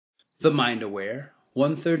The Mind Aware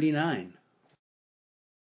 139.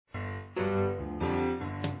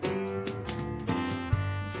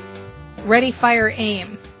 Ready, fire,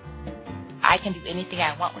 aim. I can do anything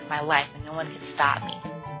I want with my life and no one can stop me.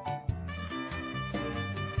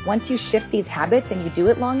 Once you shift these habits and you do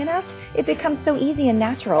it long enough, it becomes so easy and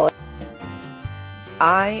natural.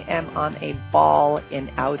 I am on a ball in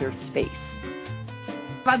outer space.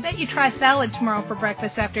 I bet you try salad tomorrow for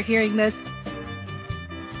breakfast after hearing this.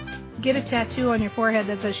 Get a tattoo on your forehead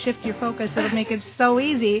that says shift your focus. It'll make it so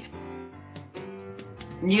easy.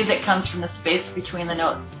 Music comes from the space between the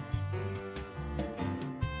notes.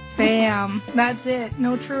 Bam. That's it.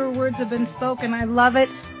 No truer words have been spoken. I love it.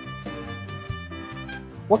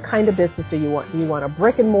 What kind of business do you want? Do you want a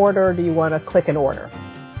brick and mortar or do you want a click and order?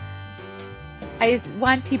 I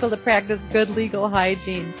want people to practice good legal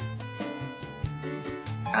hygiene.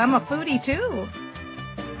 I'm a foodie too.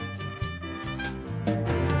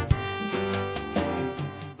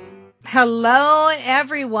 Hello,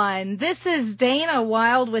 everyone. This is Dana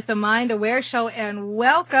Wild with the Mind Aware Show, and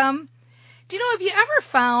welcome. Do you know, have you ever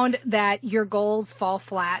found that your goals fall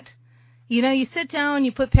flat? You know, you sit down,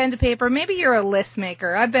 you put pen to paper. Maybe you're a list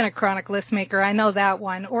maker. I've been a chronic list maker. I know that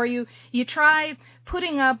one. Or you try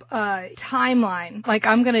putting up a timeline, like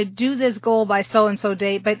I'm going to do this goal by so-and-so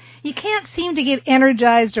date, but you can't seem to get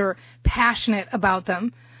energized or passionate about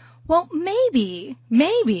them. Well, maybe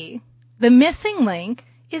the missing link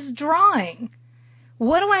is drawing.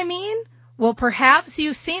 What do I mean? Well, perhaps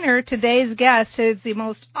you've seen her. Today's guest is the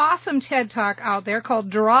most awesome TED Talk out there called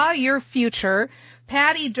Draw Your Future.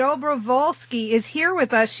 Patty Dobrovolsky is here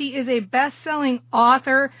with us. She is a best-selling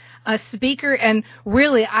author, a speaker, and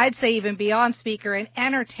really, I'd say even beyond speaker, an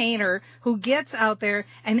entertainer who gets out there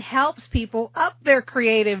and helps people up their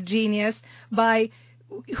creative genius by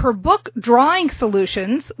her book, Drawing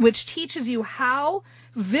Solutions, which teaches you how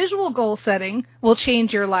visual goal setting will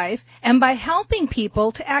change your life, and by helping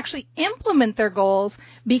people to actually implement their goals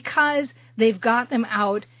because they've got them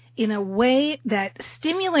out in a way that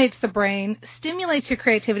stimulates the brain, stimulates your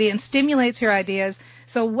creativity, and stimulates your ideas.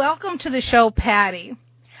 So welcome to the show, Patty.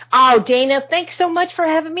 Oh, Dana, thanks so much for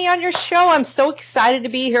having me on your show. I'm so excited to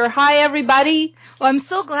be here. Hi, everybody. Well, I'm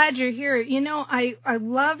so glad you're here. You know, I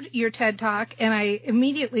loved your TED Talk, and I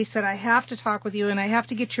immediately said I have to talk with you, and I have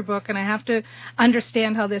to get your book, and I have to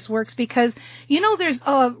understand how this works because, you know, there's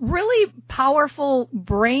a really powerful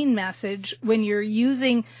brain message when you're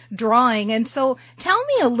using drawing. And so tell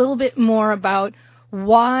me a little bit more about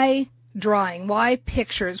why drawing, why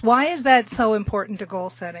pictures, why is that so important to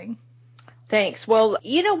goal setting? Thanks. Well,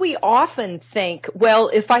 you know, we often think, well,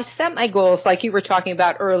 if I set my goals like you were talking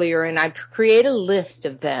about earlier and I create a list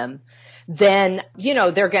of them, then, you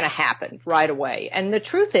know, they're going to happen right away. And the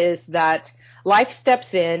truth is that life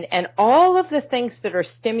steps in and all of the things that are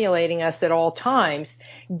stimulating us at all times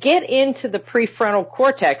get into the prefrontal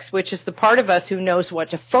cortex, which is the part of us who knows what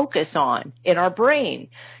to focus on in our brain.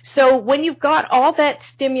 So when you've got all that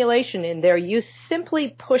stimulation in there, you simply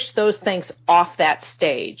push those things off that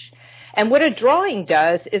stage. And what a drawing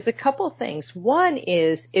does is a couple things. One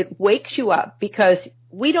is it wakes you up because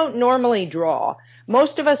we don't normally draw.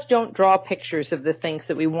 Most of us don't draw pictures of the things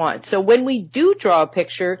that we want. So when we do draw a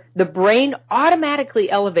picture, the brain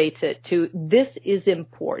automatically elevates it to this is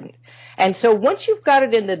important. And so once you've got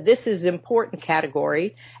it in the this is important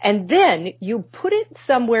category, and then you put it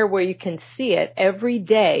somewhere where you can see it every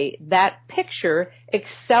day, that picture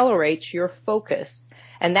accelerates your focus.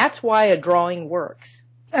 And that's why a drawing works.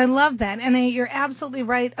 I love that. And you're absolutely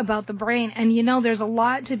right about the brain. And, you know, there's a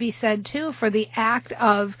lot to be said, too, for the act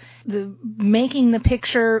of making the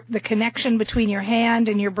picture, the connection between your hand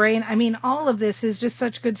and your brain. I mean, all of this is just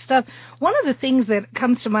such good stuff. One of the things that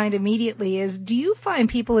comes to mind immediately is, do you find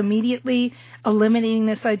people immediately eliminating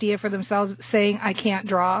this idea for themselves, saying, I can't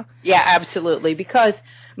draw? Yeah, absolutely. Because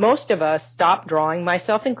most of us stopped drawing,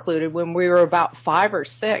 myself included, when we were about 5 or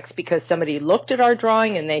 6 because somebody looked at our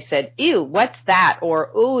drawing and they said, ew, what's that?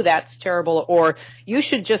 Or, ooh, that's terrible. Or you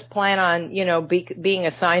should just plan on, you know, being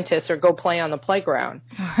a scientist or go play on the playground.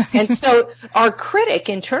 And so our critic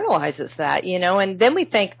internalizes that, you know, and then we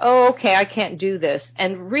think, oh, okay, I can't do this.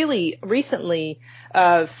 And really, recently,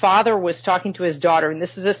 father was talking to his daughter, and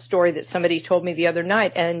this is a story that somebody told me the other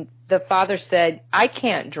night, and the father said, I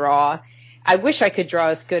can't draw. I wish I could draw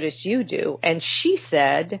as good as you do. And she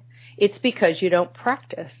said, it's because you don't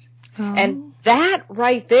practice. Oh. And that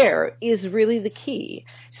right there is really the key.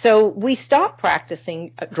 So we stop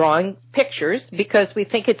practicing drawing pictures because we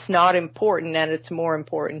think it's not important, and it's more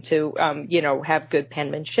important to, have good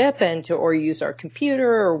penmanship or use our computer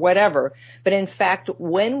or whatever. But in fact,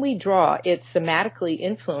 when we draw, it thematically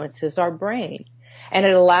influences our brain. and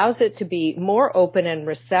it allows it to be more open and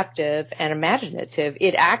receptive and imaginative.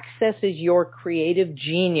 It accesses your creative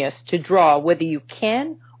genius to draw, whether you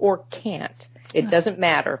can or can't. It doesn't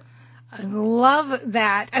matter. I love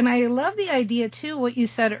that. And I love the idea, too, what you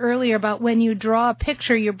said earlier about when you draw a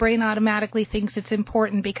picture, your brain automatically thinks it's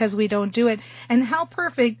important because we don't do it. And how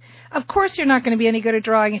perfect. Of course, you're not going to be any good at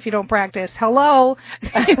drawing if you don't practice. Hello.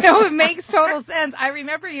 It makes total sense. I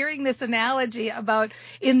remember hearing this analogy about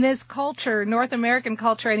in this culture, North American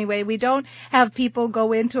culture anyway, we don't have people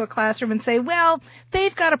go into a classroom and say, well,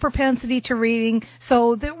 they've got a propensity to reading,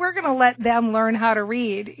 so that we're going to let them learn how to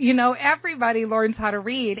read. Everybody learns how to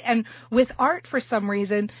read. And with art, for some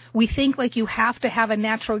reason, we think like you have to have a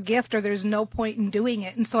natural gift or there's no point in doing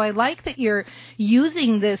it. And so I like that you're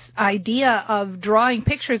using this idea of drawing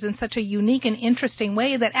pictures in such a unique and interesting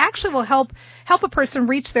way that actually will help a person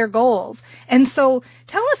reach their goals. And so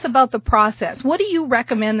tell us about the process. What do you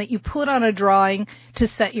recommend that you put on a drawing to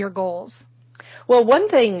set your goals? Well, one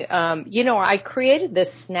thing, I created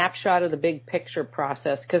this snapshot of the big picture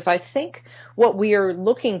process because I think what we are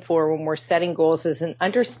looking for when we're setting goals is an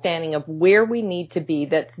understanding of where we need to be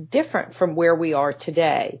that's different from where we are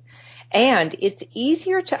today. And it's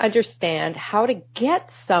easier to understand how to get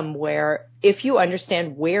somewhere if you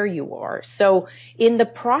understand where you are. So in the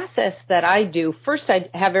process that I do, first I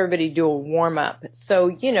have everybody do a warm-up. So,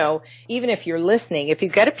 even if you're listening, if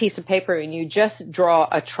you've got a piece of paper and you just draw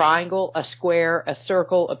a triangle, a square, a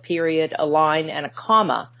circle, a period, a line, and a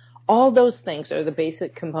comma, all those things are the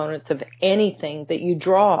basic components of anything that you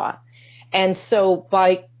draw. And so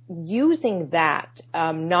by using that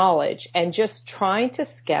knowledge and just trying to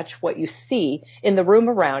sketch what you see in the room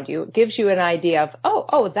around you, it gives you an idea of,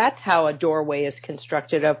 oh, that's how a doorway is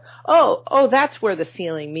constructed, of, oh, that's where the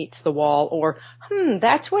ceiling meets the wall, or,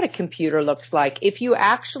 that's what a computer looks like. If you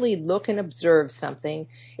actually look and observe something,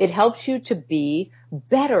 it helps you to be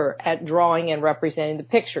better at drawing and representing the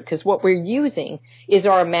picture, because what we're using is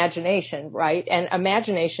our imagination, right? And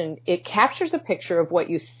imagination, it captures a picture of what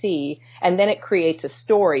you see, and then it creates a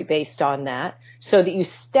story based on that so that you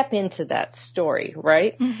step into that story,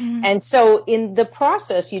 right? Mm-hmm. And so in the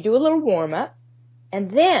process, you do a little warm-up,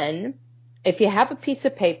 and then if you have a piece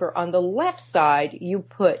of paper, on the left side, you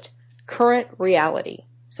put current reality.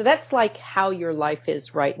 So that's like how your life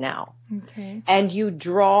is right now. Okay. And you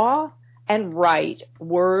draw and write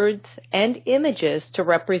words and images to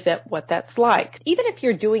represent what that's like. Even if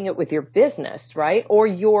you're doing it with your business, right? Or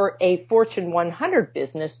you're a Fortune 100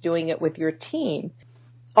 business doing it with your team,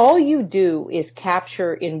 all you do is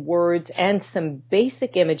capture in words and some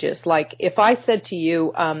basic images. Like if I said to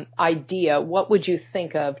you, idea, what would you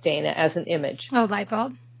think of, Dana, as an image? Oh, light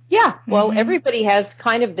bulb. Yeah. Well, everybody has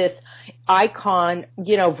kind of this icon,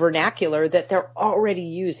 vernacular that they're already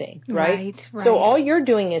using, right? Right. So all you're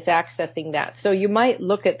doing is accessing that. So you might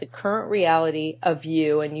look at the current reality of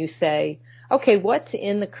you and you say, okay, what's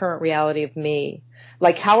in the current reality of me?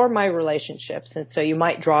 Like, how are my relationships? And so you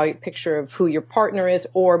might draw a picture of who your partner is,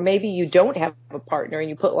 or maybe you don't have a partner and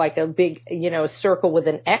you put like a big, circle with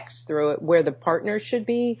an X through it where the partner should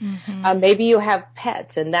be. Mm-hmm. Maybe you have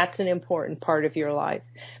pets and that's an important part of your life.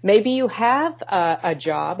 Maybe you have a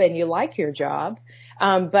job and you like your job,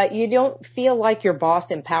 but you don't feel like your boss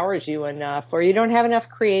empowers you enough, or you don't have enough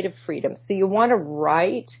creative freedom. So you want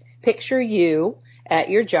to picture you at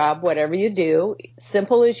your job, whatever you do,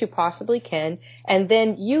 simple as you possibly can, and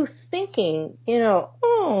then you thinking,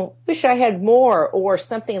 wish I had more, or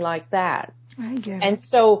something like that. I get it. And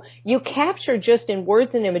so you capture just in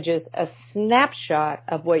words and images a snapshot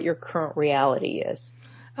of what your current reality is.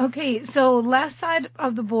 Okay, so left side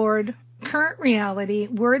of the board, current reality,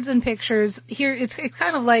 words and pictures. Here, it's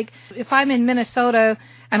kind of like if I'm in Minnesota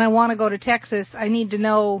and I want to go to Texas, I need to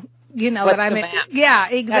know that I'm in. Yeah,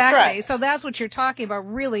 exactly. That's right. So that's what you're talking about.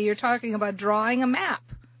 Really, you're talking about drawing a map.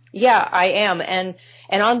 Yeah, I am. And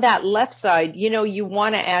on that left side, you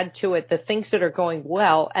want to add to it the things that are going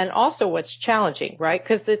well and also what's challenging, right?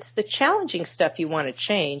 Because it's the challenging stuff you want to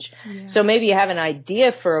change. Yeah. So maybe you have an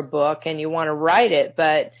idea for a book and you want to write it,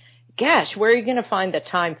 but gosh, where are you going to find the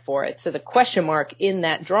time for it? So the question mark in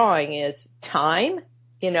that drawing is time.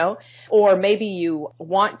 Or maybe you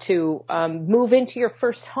want to move into your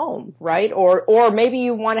first home, right? Or maybe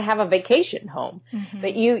you want to have a vacation home,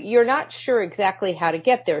 but you're not sure exactly how to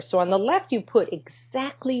get there. So on the left, you put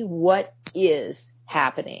exactly what is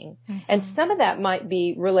happening. And some of that might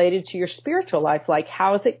be related to your spiritual life, like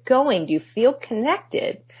how's it going? Do you feel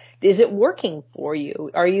connected? Is it working for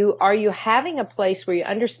you? Are you having a place where you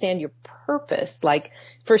understand your purpose? Like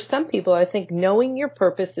for some people, I think knowing your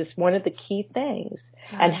purpose is one of the key things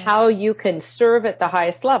and how you can serve at the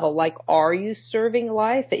highest level. Like, are you serving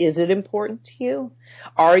life? Is it important to you?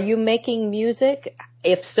 Are you making music?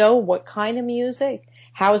 If so, what kind of music?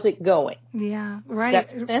 How's it going? Yeah, right. Does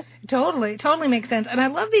that make sense? Totally makes sense. And I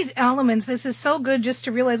love these elements. This is so good just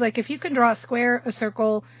to realize, like, if you can draw a square, a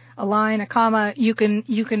circle, a line, a comma, you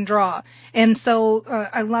can draw. And so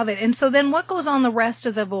I love it. And so then what goes on the rest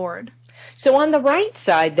of the board? So on the right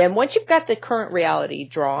side, then, once you've got the current reality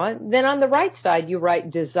drawn, then on the right side, you write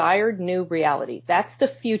desired new reality. That's the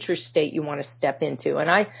future state you want to step into. And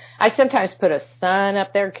I sometimes put a sun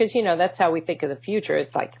up there because, you know, that's how we think of the future.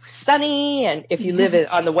 It's like sunny. And if you live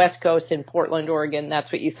on the West Coast in Portland, Oregon,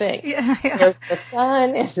 that's what you think. Yeah. There's the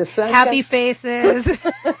sun. Is the sun happy faces.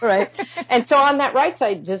 Right. And so on that right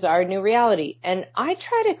side, desired new reality. And I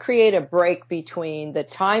try to create a break between the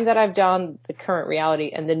time that I've done the current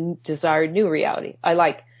reality and the desired new reality. I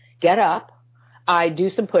like get up, I do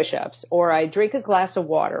some push-ups, or I drink a glass of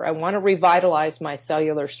water. I want to revitalize my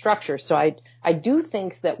cellular structure. So I do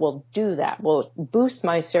things that will do that, will boost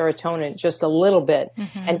my serotonin just a little bit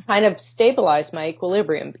and kind of stabilize my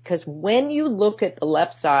equilibrium. Because when you look at the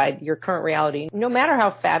left side, your current reality, no matter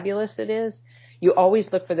how fabulous it is, you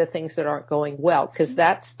always look for the things that aren't going well, because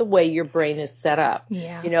that's the way your brain is set up.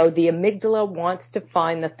 Yeah. You know, the amygdala wants to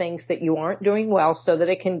find the things that you aren't doing well so that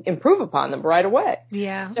it can improve upon them right away.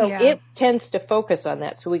 Yeah. So it tends to focus on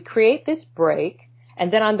that. So we create this break,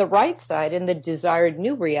 and then on the right side, in the desired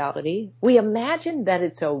new reality, we imagine that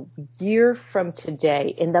it's a year from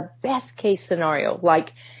today in the best case scenario,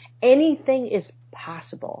 like anything is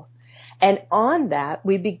possible. And on that,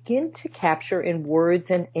 we begin to capture in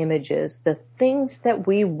words and images the things that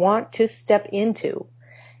we want to step into.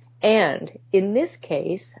 And in this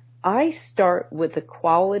case, I start with the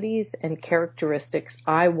qualities and characteristics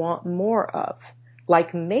I want more of.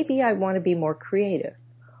 Like maybe I want to be more creative,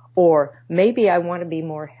 or maybe I want to be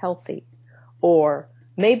more healthy, or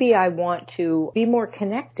maybe I want to be more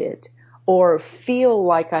connected, or feel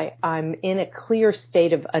like I'm in a clear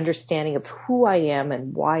state of understanding of who I am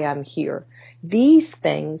and why I'm here. These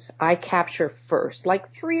things I capture first,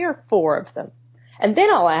 like 3 or 4 of them. And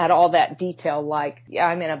then I'll add all that detail, like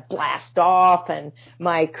I'm going to blast off and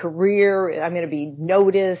my career, I'm going to be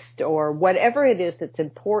noticed, or whatever it is that's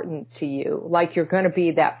important to you. Like you're going to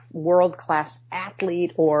be that world-class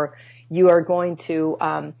athlete, or you are going to,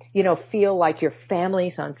 feel like your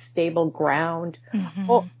family's on stable ground.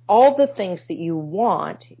 All the things that you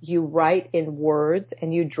want, you write in words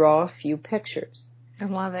and you draw a few pictures. I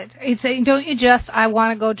love it. It's saying, don't you just, I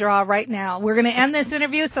want to go draw right now. We're going to end this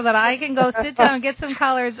interview so that I can go sit down and get some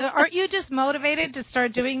colors. Aren't you just motivated to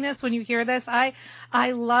start doing this when you hear this?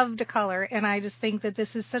 I love to color, and I just think that this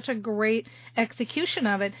is such a great execution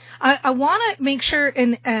of it. I want to make sure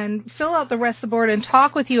and fill out the rest of the board and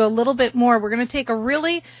talk with you a little bit more. We're going to take a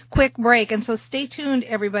really quick break, and so stay tuned,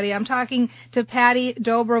 everybody. I'm talking to Patty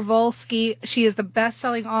Dobrovolsky. She is the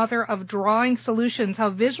best-selling author of Drawing Solutions, How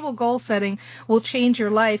Visual Goal Setting Will Change Your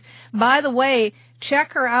Life. By the way,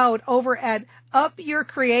 check her out over at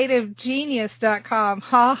upyourcreativegenius.com.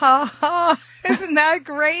 Ha, ha, ha. Isn't that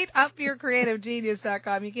great?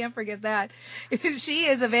 Upyourcreativegenius.com. You can't forget that. She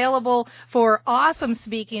is available for awesome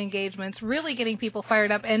speaking engagements, really getting people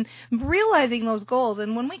fired up and realizing those goals.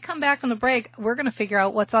 And when we come back from the break, we're going to figure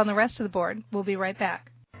out what's on the rest of the board. We'll be right back.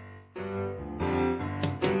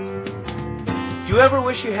 Do you ever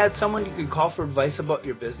wish you had someone you could call for advice about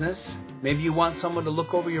your business? Maybe you want someone to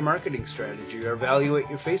look over your marketing strategy or evaluate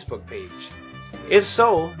your Facebook page. If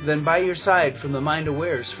so, then By Your Side from the Mind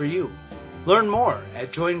Aware is for you. Learn more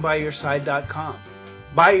at joinbyyourside.com.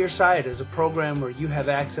 By Your Side is a program where you have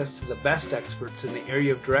access to the best experts in the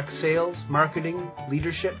area of direct sales, marketing,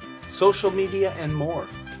 leadership, social media, and more.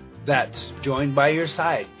 That's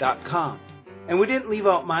joinbyyourside.com. And we didn't leave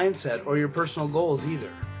out mindset or your personal goals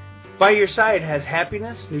either. By Your Side has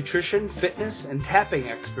happiness, nutrition, fitness, and tapping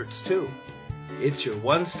experts too. It's your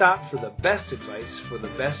one-stop for the best advice for the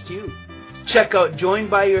best you. Check out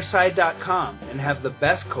joinbyyourside.com and have the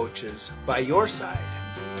best coaches by your side.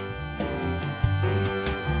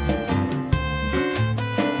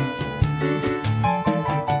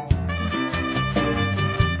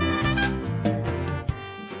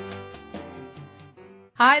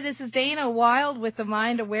 Hi, this is Dana Wild with the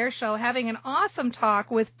Mind Aware Show, having an awesome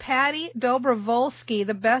talk with Patty Dobrovolsky,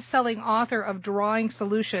 the best-selling author of Drawing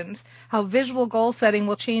Solutions, How Visual Goal Setting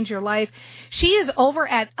Will Change Your Life. She is over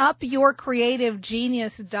at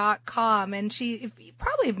upyourcreativegenius.com, and you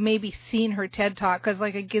probably have maybe seen her TED Talk because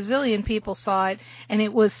like a gazillion people saw it, and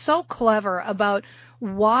it was so clever about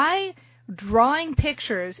why drawing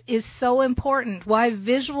pictures is so important, why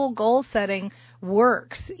visual goal setting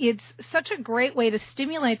works. It's such a great way to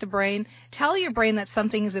stimulate the brain, tell your brain that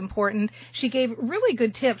something is important. She gave really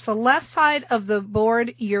good tips. The left side of the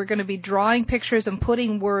board, you're going to be drawing pictures and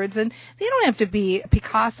putting words, and they don't have to be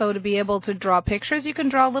Picasso to be able to draw pictures. You can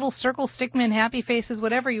draw little circles, stickmen, happy faces,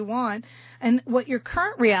 whatever you want. And what your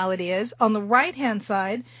current reality is, on the right-hand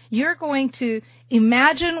side, you're going to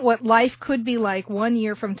imagine what life could be like 1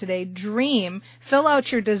 year from today, dream, fill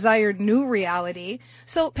out your desired new reality.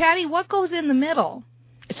 So, Patty, what goes in the middle?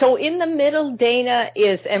 So in the middle, Dana,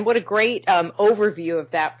 is, and what a great overview of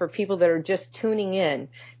that for people that are just tuning in,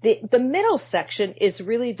 the middle section is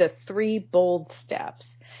really the 3 bold steps.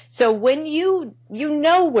 So when you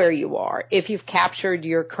know where you are, if you've captured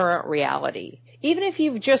your current reality, even if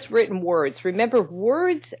you've just written words, remember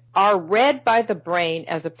words are read by the brain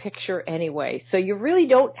as a picture anyway. So you really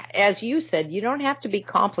don't, as you said, you don't have to be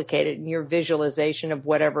complicated in your visualization of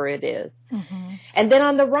whatever it is. Mm-hmm. And then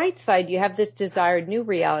on the right side, you have this desired new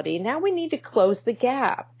reality. Now we need to close the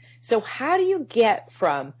gap. So how do you get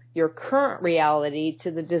from your current reality to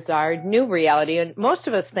the desired new reality? And most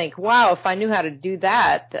of us think, wow, if I knew how to do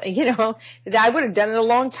that, I would have done it a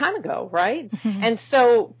long time ago, right? Mm-hmm. And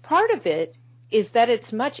so part of it is that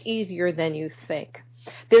it's much easier than you think.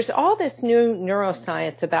 There's all this new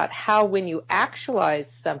neuroscience about how when you actualize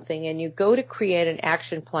something and you go to create an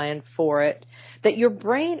action plan for it, that your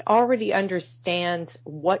brain already understands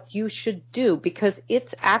what you should do because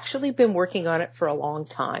it's actually been working on it for a long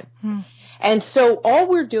time. And so all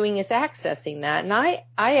we're doing is accessing that. And I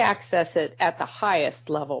access it at the highest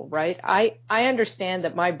level, right? I understand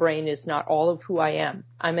that my brain is not all of who I am.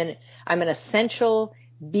 I'm an essential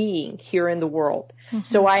being here in the world.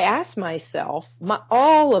 Mm-hmm. So I ask myself,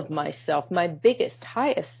 my biggest,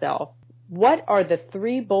 highest self, what are the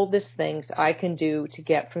 3 boldest things I can do to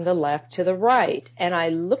get from the left to the right? And I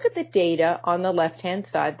look at the data on the left-hand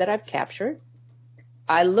side that I've captured.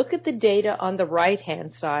 I look at the data on the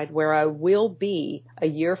right-hand side where I will be a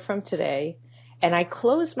year from today, and I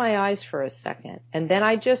close my eyes for a second, and then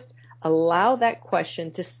I just allow that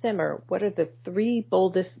question to simmer. What are the 3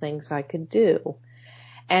 boldest things I could do?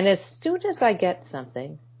 And as soon as I get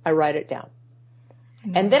something, I write it down.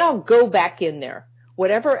 Mm-hmm. And then I'll go back in there.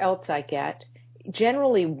 Whatever else I get,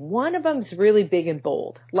 generally one of them is really big and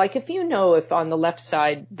bold. Like if on the left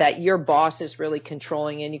side that your boss is really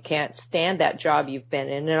controlling and you can't stand that job you've been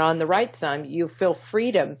in, and on the right side you feel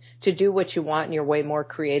freedom to do what you want and you're way more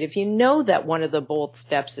creative, you know that one of the bold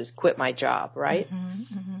steps is quit my job, right?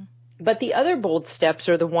 Mm-hmm, mm-hmm. But the other bold steps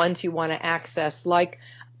are the ones you want to access, like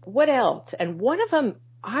what else? And one of them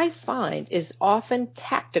I find is often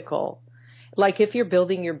tactical. Like if you're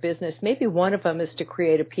building your business, maybe one of them is to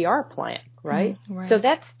create a PR plan, right? Right. So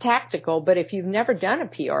that's tactical, but if you've never done a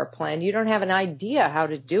PR plan, you don't have an idea how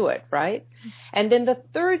to do it, right? And then the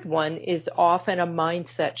third one is often a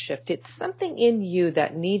mindset shift. It's something in you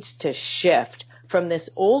that needs to shift from this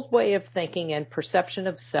old way of thinking and perception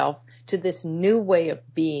of self to this new way of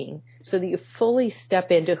being, so that you fully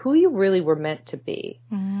step into who you really were meant to be.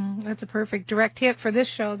 That's a perfect direct hit for this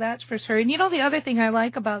show, that's for sure. And the other thing I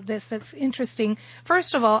like about this that's interesting,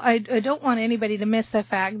 first of all, I don't want anybody to miss the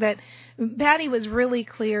fact that Patty was really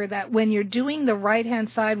clear that when you're doing the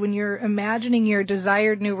right-hand side, when you're imagining your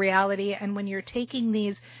desired new reality, and when you're taking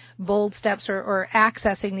these bold steps or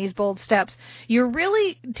accessing these bold steps, you're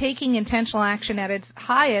really taking intentional action at its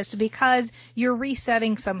highest because you're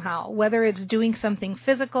resetting somehow, whether it's doing something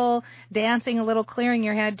physical, dancing a little, clearing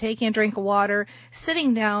your head, taking a drink of water,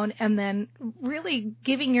 sitting down, and then really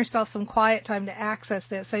giving yourself some quiet time to access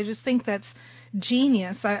this. I just think that's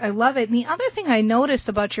genius. I love it. And the other thing I noticed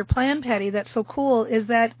about your plan, Patty, that's so cool is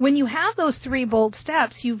that when you have those 3 bold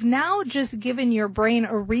steps, you've now just given your brain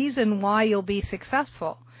a reason why you'll be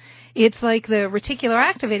successful. It's like the reticular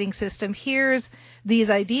activating system hears these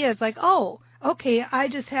ideas like, oh, okay, I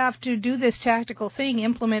just have to do this tactical thing,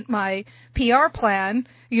 implement my PR plan,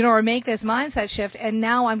 or make this mindset shift, and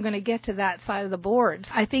now I'm going to get to that side of the board.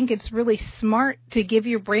 I think it's really smart to give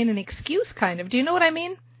your brain an excuse, kind of. Do you know what I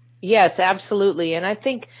mean? Yes, absolutely. And I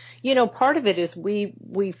think, part of it is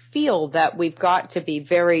we feel that we've got to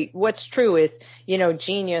be what's true is,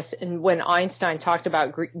 genius. And when Einstein talked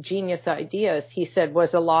about genius ideas, he said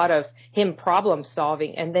was a lot of him problem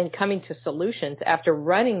solving and then coming to solutions after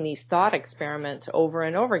running these thought experiments over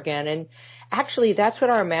and over again. And actually, that's what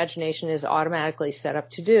our imagination is automatically set up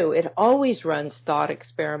to do. It always runs thought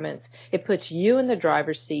experiments. It puts you in the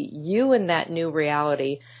driver's seat, you in that new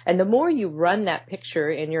reality. And the more you run that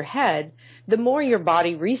picture in your head, the more your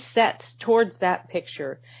body resets towards that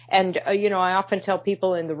picture. And, I often tell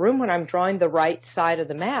people in the room when I'm drawing the right side of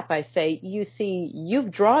the map, I say, you see,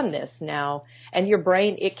 you've drawn this now, and your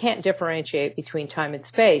brain, it can't differentiate between time and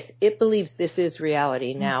space. It believes this is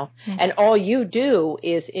reality now. Mm-hmm. And all you do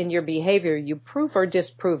is in your behavior, you prove or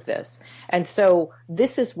disprove this. And so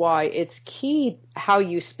this is why it's key how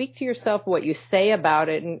you speak to yourself, what you say about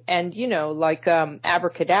it, and like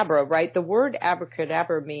abracadabra, right? The word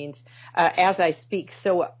abracadabra means as I speak,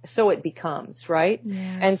 so it becomes, right?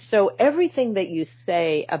 Yeah. And so everything that you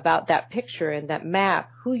say about that picture and that map,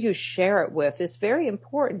 who you share it with, is very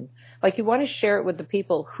important. Like you want to share it with the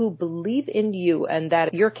people who believe in you and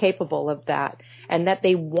that you're capable of that and that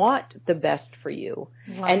they want the best for you.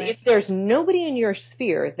 And if there's nobody in your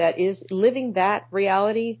sphere that is living that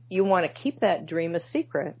reality, you want to keep that dream a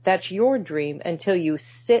secret. That's your dream until you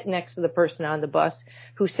sit next to the person on the bus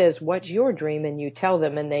who says, what's your dream? And you tell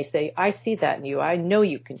them and they say, I see that in you. I know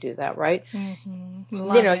you can do that, right? Mm-hmm.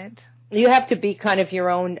 Love it. You have to be kind of your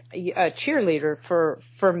own cheerleader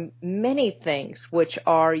for many things, which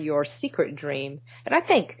are your secret dream. And I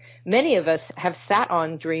think many of us have sat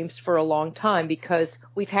on dreams for a long time because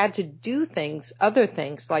we've had to do other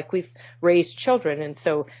things, like we've raised children. And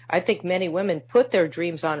so I think many women put their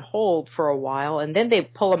dreams on hold for a while, and then they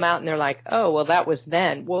pull them out and they're like, oh, well, that was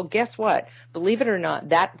then. Well, guess what? Believe it or not,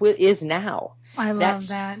 that is now. I love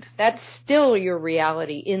that. That's still your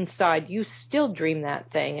reality inside. You still dream that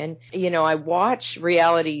thing. And, I watch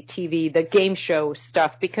reality TV, the game show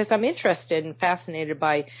stuff, because I'm interested and fascinated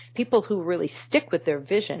by people who really stick with their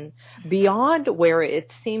vision beyond where it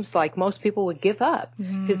seems like most people would give up.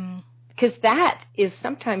 Because that is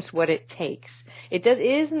sometimes what it takes. It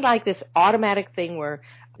isn't like this automatic thing where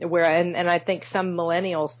and I think some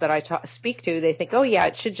millennials that I speak to, they think, oh yeah,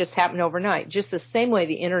 it should just happen overnight, just the same way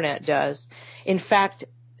the internet does. In fact,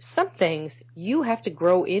 some things you have to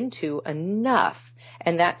grow into enough,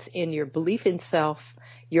 and that's in your belief in self,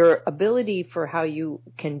 your ability for how you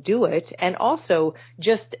can do it, and also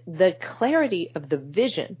just the clarity of the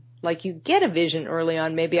vision. Like you get a vision early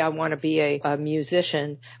on, maybe I want to be a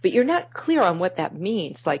musician, but you're not clear on what that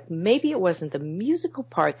means. Like maybe it wasn't the musical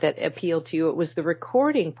part that appealed to you, it was the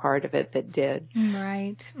recording part of it that did.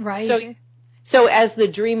 Right. So as the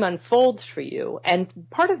dream unfolds for you, and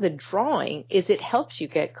part of the drawing is it helps you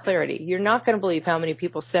get clarity. You're not going to believe how many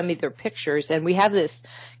people send me their pictures, and we have this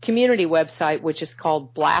community website which is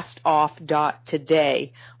called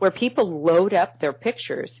blastoff.today, where people load up their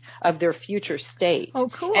pictures of their future state. Oh,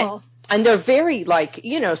 cool. And they're very,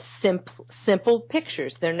 simple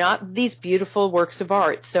pictures. They're not these beautiful works of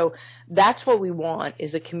art. So that's what we want,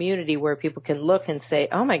 is a community where people can look and say,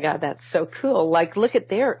 oh, my God, that's so cool. Like, look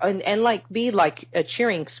at and be like a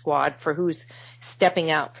cheering squad for who's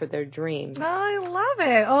stepping out for their dream. Oh, I love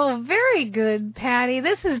it. Oh, very good, Patty.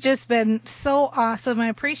 This has just been so awesome. I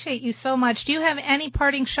appreciate you so much. Do you have any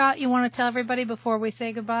parting shot you want to tell everybody before we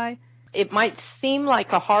say goodbye? It might seem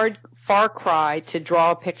like a far cry to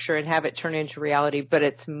draw a picture and have it turn into reality, but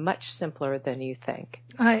it's much simpler than you think.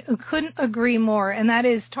 I couldn't agree more, and that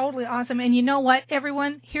is totally awesome. And you know what,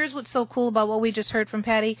 everyone? Here's what's so cool about what we just heard from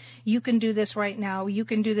Patty. You can do this right now. You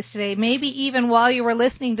can do this today. Maybe even while you were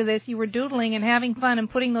listening to this, you were doodling and having fun and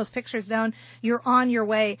putting those pictures down. You're on your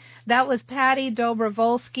way. That was Patty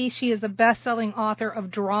Dobrovolsky. She is the best-selling author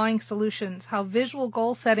of Drawing Solutions, How Visual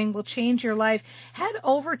Goal Setting Will Change Your Life. Head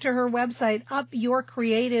over to her website,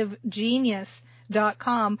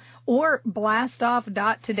 upyourcreativegenius.com or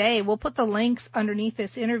blastoff.today. We'll put the links underneath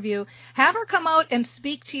this interview. Have her come out and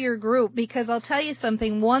speak to your group, because I'll tell you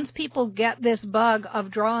something, once people get this bug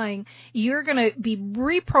of drawing, you're going to be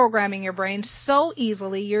reprogramming your brain so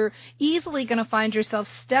easily. You're easily going to find yourself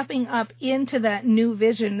stepping up into that new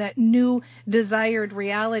vision, that new desired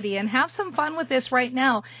reality, and have some fun with this right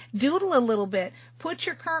now. Doodle a little bit. Put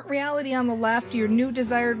your current reality on the left, your new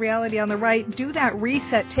desired reality on the right. Do that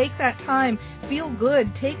reset. Take that time. Feel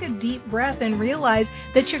good. Take a deep breath and realize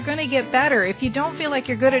that you're going to get better. If you don't feel like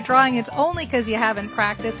you're good at drawing, it's only because you haven't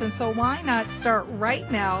practiced. And so why not start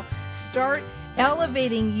right now? Start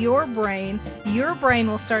elevating your brain. Your brain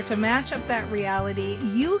will start to match up that reality.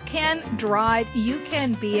 You can draw it. You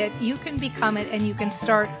can be it. You can become it. And you can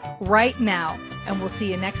start right now. And we'll see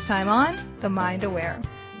you next time on The Mind Aware.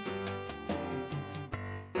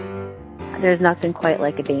 There's nothing quite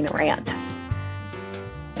like a Dana rant.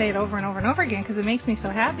 Say it over and over and over again because it makes me so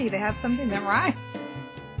happy to have something that rhymes.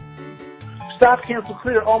 Stop, cancel,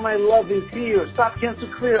 clear, all my love is here. Stop, cancel,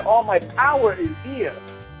 clear, all my power is here.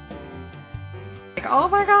 Like, oh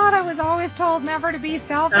my God, I was always told never to be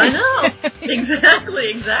selfish. I know.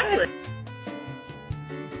 Exactly.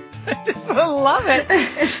 I just love it.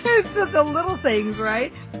 It's the little things,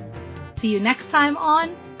 right? See you next time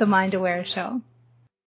on The Mind Aware Show.